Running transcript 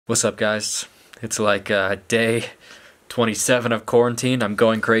What's up, guys? It's like day 27 of quarantine. I'm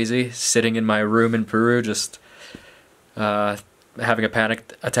going crazy, sitting in my room in Peru, just having a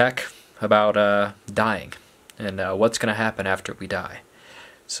panic attack about dying and what's going to happen after we die.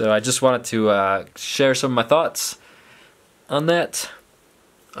 So I just wanted to share some of my thoughts on that,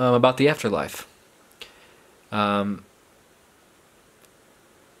 about the afterlife. I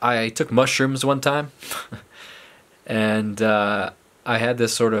took mushrooms one time, and I had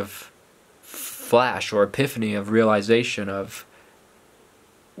this sort of flash or epiphany of realization of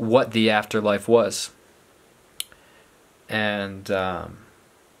what the afterlife was. And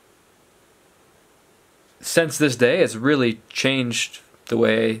since this day, it's really changed the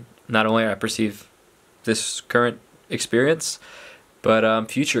way not only I perceive this current experience, but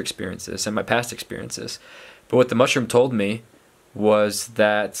future experiences and my past experiences. But what the mushroom told me was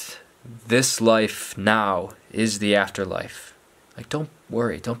that this life now is the afterlife. Like, don't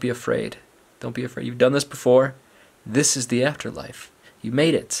worry, don't be afraid. Don't be afraid. You've done this before. This is the afterlife. You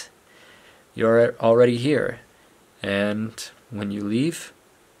made it. You're already here. And when you leave,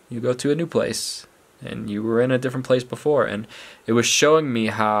 you go to a new place. And you were in a different place before. And it was showing me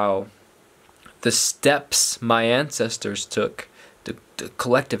how the steps my ancestors took, the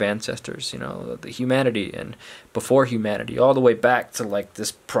collective ancestors, you know, the humanity and before humanity, all the way back to like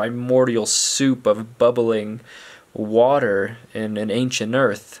this primordial soup of bubbling water in an ancient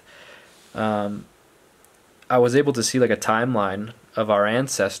earth. I was able to see like a timeline of our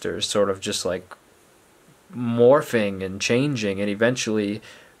ancestors sort of just like morphing and changing, and eventually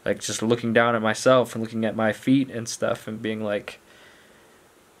like just looking down at myself and looking at my feet and stuff and being like,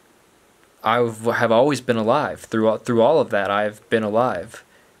 I have always been alive. Through all of that, I've been alive,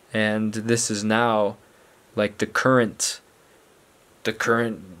 and this is now like the current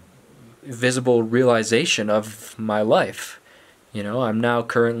visible realization of my life. You know, I'm now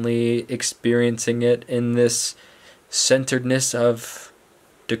currently experiencing it in this centeredness of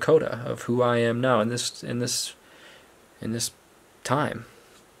Dakota, of who I am now in this time.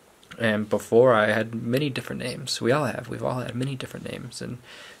 And before, I had many different names. We've all had many different names and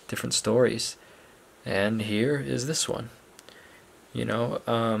different stories. And here is this one. You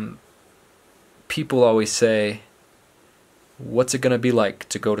know, people always say, what's it going to be like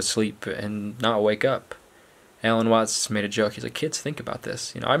to go to sleep and not wake up? Alan Watts made a joke. He's like, kids, think about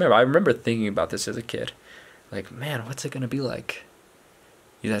this. You know, I remember thinking about this as a kid. Like, man, what's it going to be like?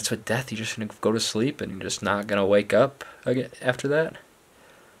 Yeah, that's what death, you're just going to go to sleep and you're just not going to wake up again after that?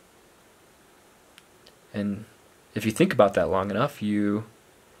 And if you think about that long enough, you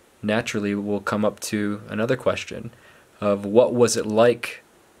naturally will come up to another question of what was it like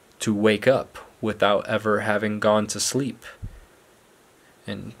to wake up without ever having gone to sleep?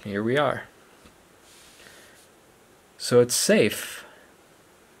 And here we are. So it's safe.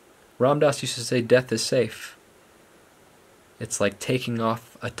 Ram Dass used to say death is safe. It's like taking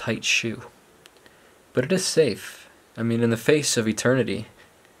off a tight shoe. But it is safe. I mean, in the face of eternity,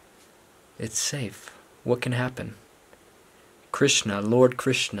 it's safe. What can happen? Krishna, Lord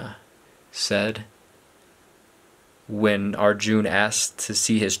Krishna, said when Arjuna asked to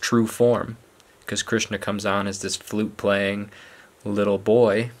see his true form, because Krishna comes on as this flute-playing little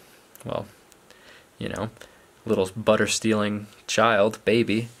boy, well, you know, little butter-stealing child,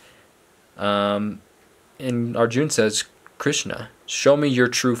 baby, and Arjuna says, Krishna, show me your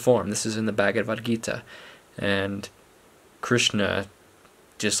true form. This is in the Bhagavad Gita. And Krishna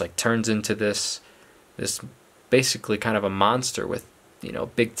just like turns into this basically kind of a monster with, you know,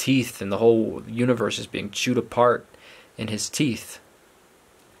 big teeth, and the whole universe is being chewed apart in his teeth.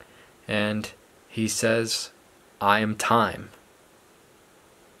 And he says, I am time,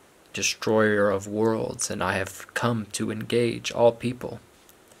 destroyer of worlds, and I have come to engage all people.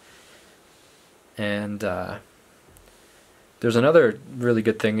 And there's another really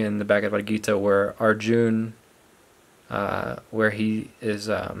good thing in the Bhagavad Gita where Arjuna, where he is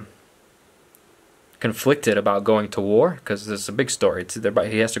conflicted about going to war, because there's a big story.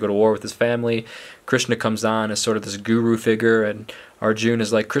 He has to go to war with his family. Krishna comes on as sort of this guru figure, and Arjuna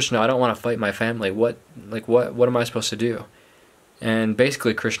is like, Krishna, I don't want to fight my family. What am I supposed to do? And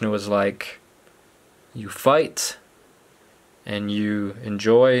basically Krishna was like, you fight and you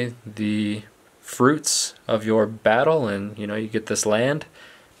enjoy the fruits of your battle, and you know, you get this land,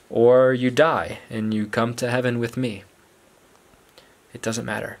 or you die and you come to heaven with me. It doesn't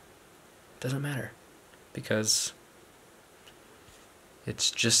matter. It doesn't matter. Because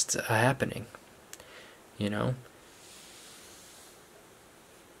it's just a happening, you know?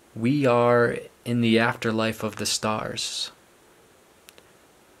 We are in the afterlife of the stars.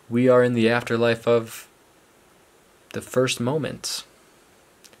 We are in the afterlife of the first moments.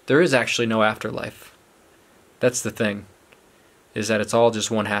 there is actually no afterlife. That's the thing, is that it's all just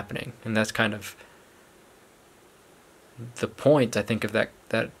one happening. And that's kind of the point, I think, of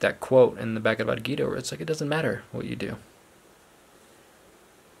that quote in the Bhagavad Gita, where it's like, it doesn't matter what you do.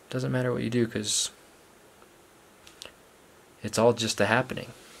 It doesn't matter what you do, because it's all just a happening.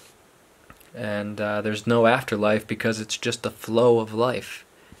 And there's no afterlife because it's just a flow of life.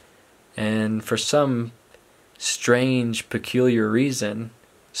 And for some strange, peculiar reason,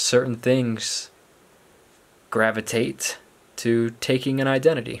 certain things gravitate to taking an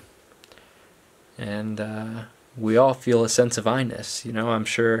identity. And we all feel a sense of I-ness. You know, I'm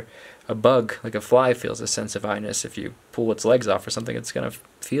sure a bug, like a fly, feels a sense of I-ness. If you pull its legs off or something, it's going to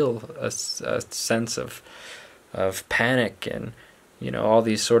feel a sense of panic and, you know, all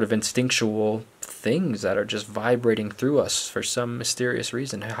these sort of instinctual things that are just vibrating through us for some mysterious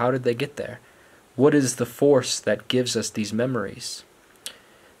reason. How did they get there? What is the force that gives us these memories?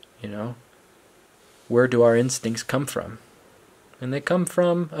 You know, where do our instincts come from? And they come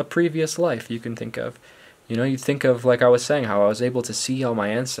from a previous life you can think of. You know, you think of, like I was saying, how I was able to see all my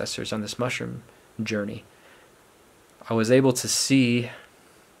ancestors on this mushroom journey. I was able to see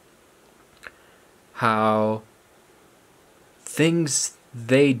how things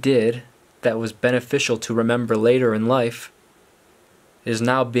they did that was beneficial to remember later in life is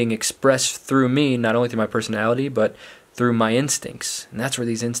now being expressed through me, not only through my personality, but through my instincts. And that's where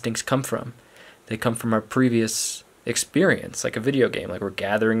these instincts come from. They come from our previous experience, like a video game. Like, we're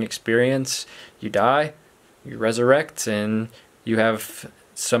gathering experience. You die, you resurrect, and you have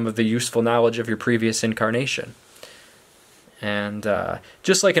some of the useful knowledge of your previous incarnation. And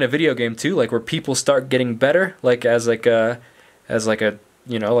just like in a video game too, like where people start getting better, like as a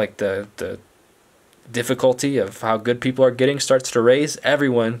you know, like the difficulty of how good people are getting starts to raise,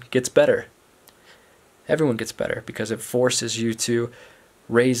 everyone gets better. Everyone gets better because it forces you to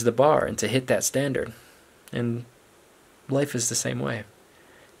raise the bar and to hit that standard. And life is the same way.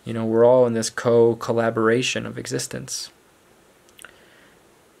 You know, we're all in this collaboration of existence.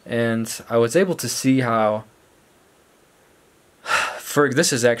 And I was able to see how,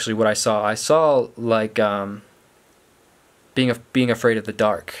 this is actually what I saw. I saw, like, being afraid of the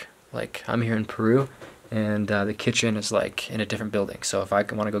dark. Like, I'm here in Peru, and the kitchen is like in a different building. So if I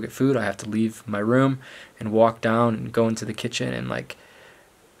want to go get food, I have to leave my room and walk down and go into the kitchen, and like,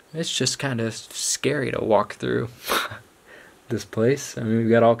 it's just kind of scary to walk through this place. I mean, we've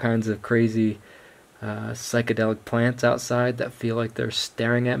got all kinds of crazy psychedelic plants outside that feel like they're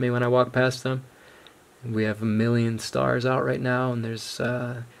staring at me when I walk past them. We have 1 million stars out right now, and there's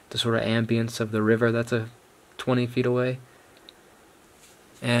the sort of ambience of the river that's 20 feet away.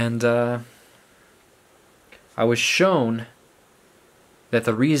 And I was shown that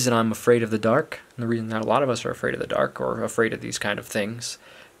the reason I'm afraid of the dark, and the reason that a lot of us are afraid of the dark or afraid of these kind of things,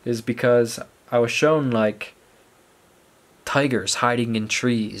 is because I was shown, like, tigers hiding in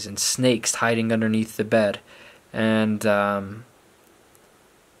trees and snakes hiding underneath the bed. And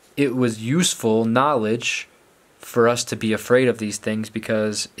it was useful knowledge for us to be afraid of these things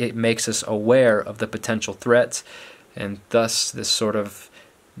because it makes us aware of the potential threats, and thus this sort of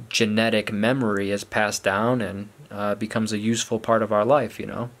genetic memory is passed down and becomes a useful part of our life, you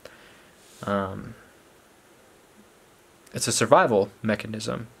know. It's a survival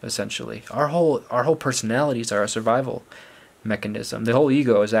mechanism, essentially. Our whole personalities are a survival mechanism. The whole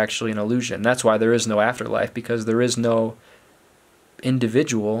ego is actually an illusion. That's why there is no afterlife, because there is no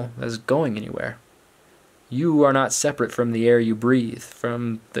individual that's going anywhere. You are not separate from the air you breathe,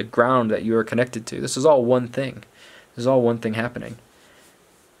 from the ground that you are connected to. This is all one thing. This is all one thing happening.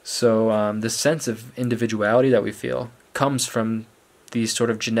 So this sense of individuality that we feel comes from these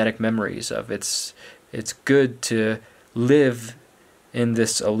sort of genetic memories of it's good to live in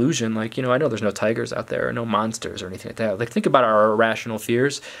this illusion. Like, you know, I know there's no tigers out there or no monsters or anything like that. Like, think about our irrational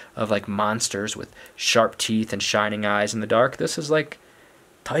fears of, like, monsters with sharp teeth and shining eyes in the dark. This is like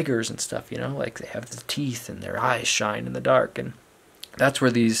tigers and stuff, you know, like they have the teeth and their eyes shine in the dark, and that's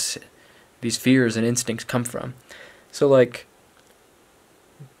where these fears and instincts come from. So, like,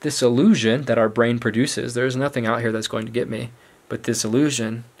 this illusion that our brain produces, there's nothing out here that's going to get me, but this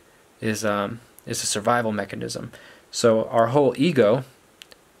illusion is a survival mechanism. So our whole ego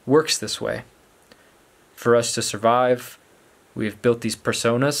works this way. For us to survive, we've built these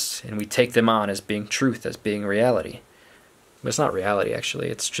personas, and we take them on as being truth, as being reality. But it's not reality, actually.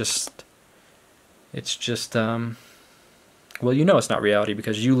 It's just well, you know it's not reality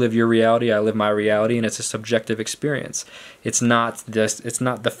because you live your reality, I live my reality, and it's a subjective experience. It's not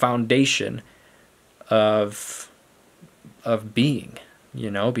the foundation of being,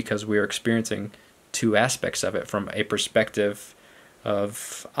 you know, because we're experiencing two aspects of it from a perspective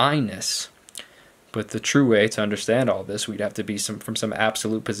of I-ness. But the true way to understand all this, we'd have to be from some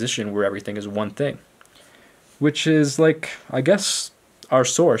absolute position where everything is one thing, which is like, I guess, our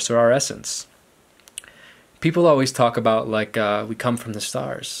source or our essence. People always talk about like we come from the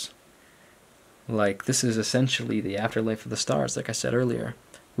stars. Like this is essentially the afterlife of the stars, like I said earlier.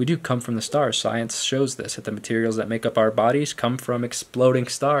 We do come from the stars. Science shows this, that the materials that make up our bodies come from exploding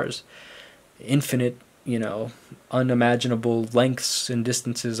stars. Infinite, you know, unimaginable lengths and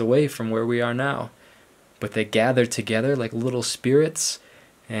distances away from where we are now. But they gather together like little spirits,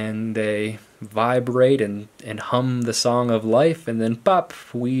 and they vibrate and hum the song of life, and then pop,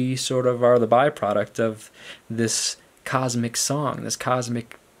 we sort of are the byproduct of this cosmic song, this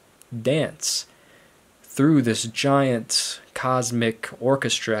cosmic dance. Through this giant cosmic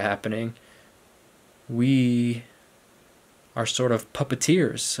orchestra happening, we are sort of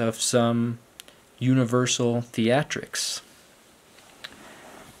puppeteers of some universal theatrics.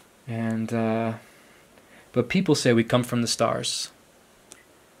 And but people say we come from the stars.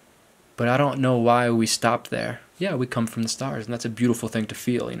 But I don't know why we stop there. Yeah, we come from the stars, and that's a beautiful thing to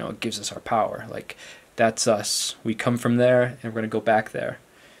feel. You know, it gives us our power. Like, that's us. We come from there, and we're going to go back there.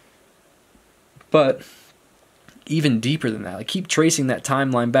 But even deeper than that, like, keep tracing that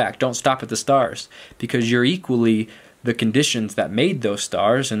timeline back. Don't stop at the stars, because you're equally the conditions that made those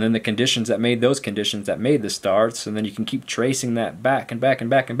stars, and then the conditions that made those conditions that made the stars, and then you can keep tracing that back and back and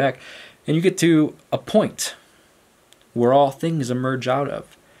back and back. And you get to a point where all things emerge out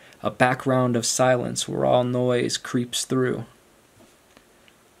of. A background of silence where all noise creeps through.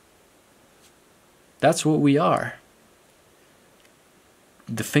 That's what we are.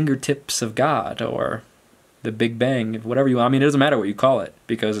 The fingertips of God, or the Big Bang, whatever you want. I mean, it doesn't matter what you call it,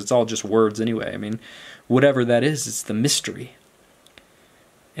 because it's all just words anyway. I mean, whatever that is, it's the mystery.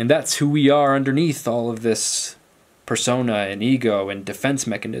 And that's who we are underneath all of this persona and ego and defense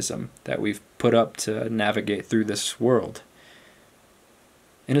mechanism that we've put up to navigate through this world.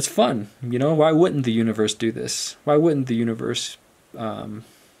 And it's fun, you know. Why wouldn't the universe do this? Why wouldn't the universe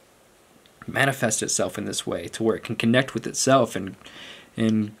manifest itself in this way, to where it can connect with itself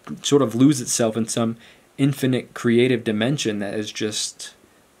and sort of lose itself in some infinite creative dimension that is just,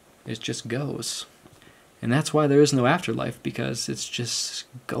 it just goes. And that's why there is no afterlife, because it's just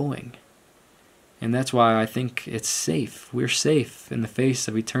going. And that's why I think it's safe. We're safe in the face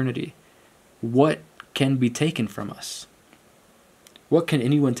of eternity. What can be taken from us? What can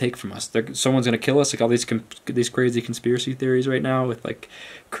anyone take from us? Someone's going to kill us, like all these crazy conspiracy theories right now with like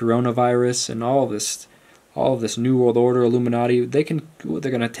coronavirus and all of this New World Order, Illuminati. They're going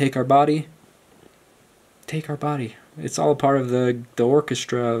to take our body. Take our body. It's all a part of the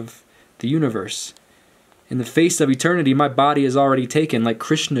orchestra of the universe. In the face of eternity, my body is already taken, like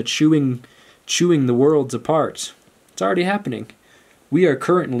Krishna chewing the worlds apart. It's already happening. We are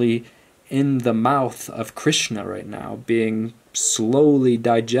currently in the mouth of Krishna right now, being slowly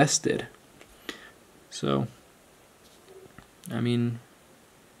digested. So, I mean,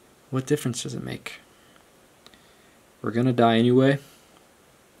 what difference does it make? We're gonna die anyway.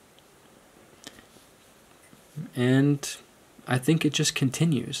 And I think it just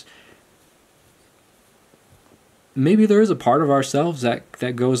continues. Maybe there is a part of ourselves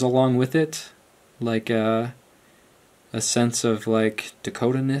that goes along with it, like a sense of like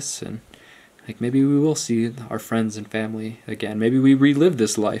dakota-ness, and like maybe we will see our friends and family again. Maybe we relive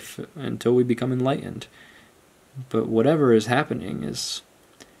this life until we become enlightened. But whatever is happening is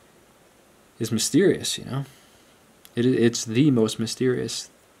mysterious, you know. It's the most mysterious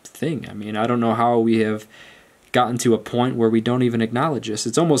thing. I mean, I don't know how we have gotten to a point where we don't even acknowledge this.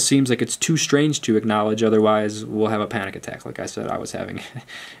 It almost seems like it's too strange to acknowledge, otherwise we'll have a panic attack, like I said I was having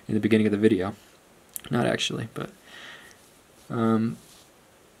in the beginning of the video. Not actually, but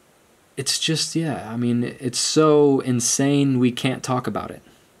it's just, yeah, I mean, it's so insane we can't talk about it.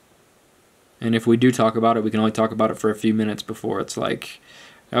 And if we do talk about it, we can only talk about it for a few minutes before it's like,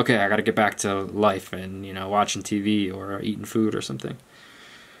 okay, I gotta get back to life and, you know, watching TV or eating food or something.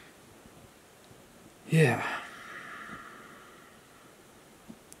 Yeah.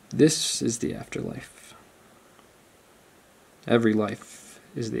 This is the afterlife. Every life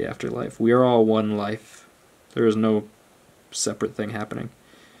is the afterlife. We are all one life. There is no separate thing happening.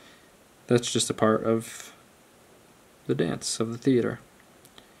 That's just a part of the dance, of the theater.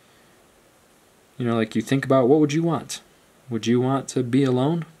 You know, like you think about, what would you want? Would you want to be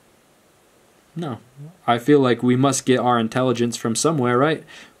alone? No. I feel like we must get our intelligence from somewhere, right?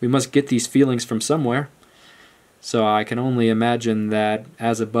 We must get these feelings from somewhere. So I can only imagine that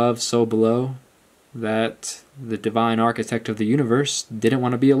as above, so below, that the divine architect of the universe didn't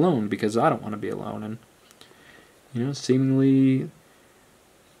want to be alone, because I don't want to be alone. And, you know, seemingly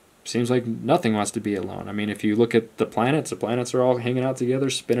seems like nothing wants to be alone. I mean, if you look at the planets are all hanging out together,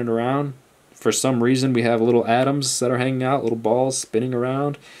 spinning around. For some reason, we have little atoms that are hanging out, little balls spinning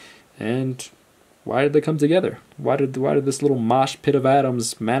around. And why did they come together? Why did this little mosh pit of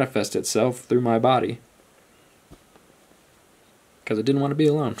atoms manifest itself through my body? Because it didn't want to be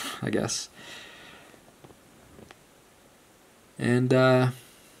alone, I guess. And,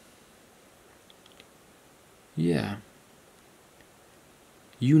 yeah.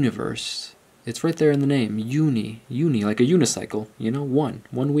 Universe. It's right there in the name. Uni, like a unicycle, you know, one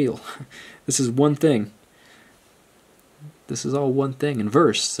wheel. This is one thing. This is all one thing. And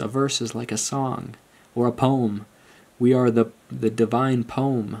verse. A verse is like a song or a poem. We are the divine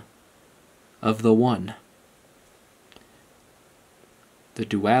poem of the one. The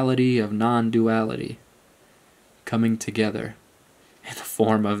duality of non-duality coming together in the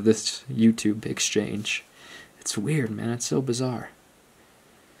form of this YouTube exchange. It's weird, man. It's so bizarre.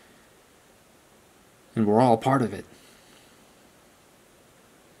 And we're all part of it.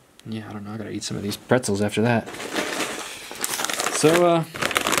 Yeah, I don't know. I gotta eat some of these pretzels after that. So,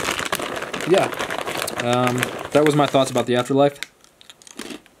 yeah. That was my thoughts about the afterlife.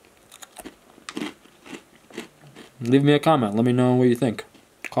 Leave me a comment. Let me know what you think.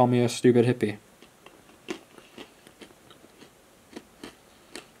 Call me a stupid hippie.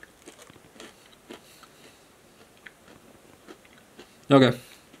 Okay.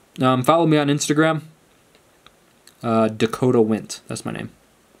 Follow me on Instagram. Dakota Wint. That's my name.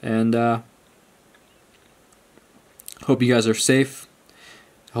 And hope you guys are safe.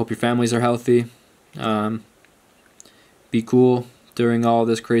 I hope your families are healthy. Be cool during all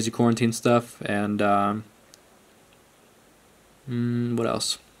this crazy quarantine stuff. And what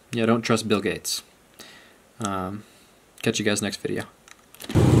else? Yeah, don't trust Bill Gates. Catch you guys next video.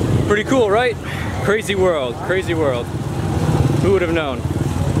 Pretty cool, right? Crazy world. Crazy world. Who would have known?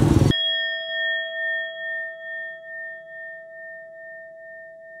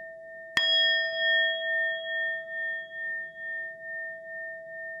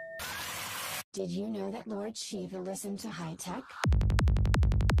 Did you know that Lord Shiva listened to high tech?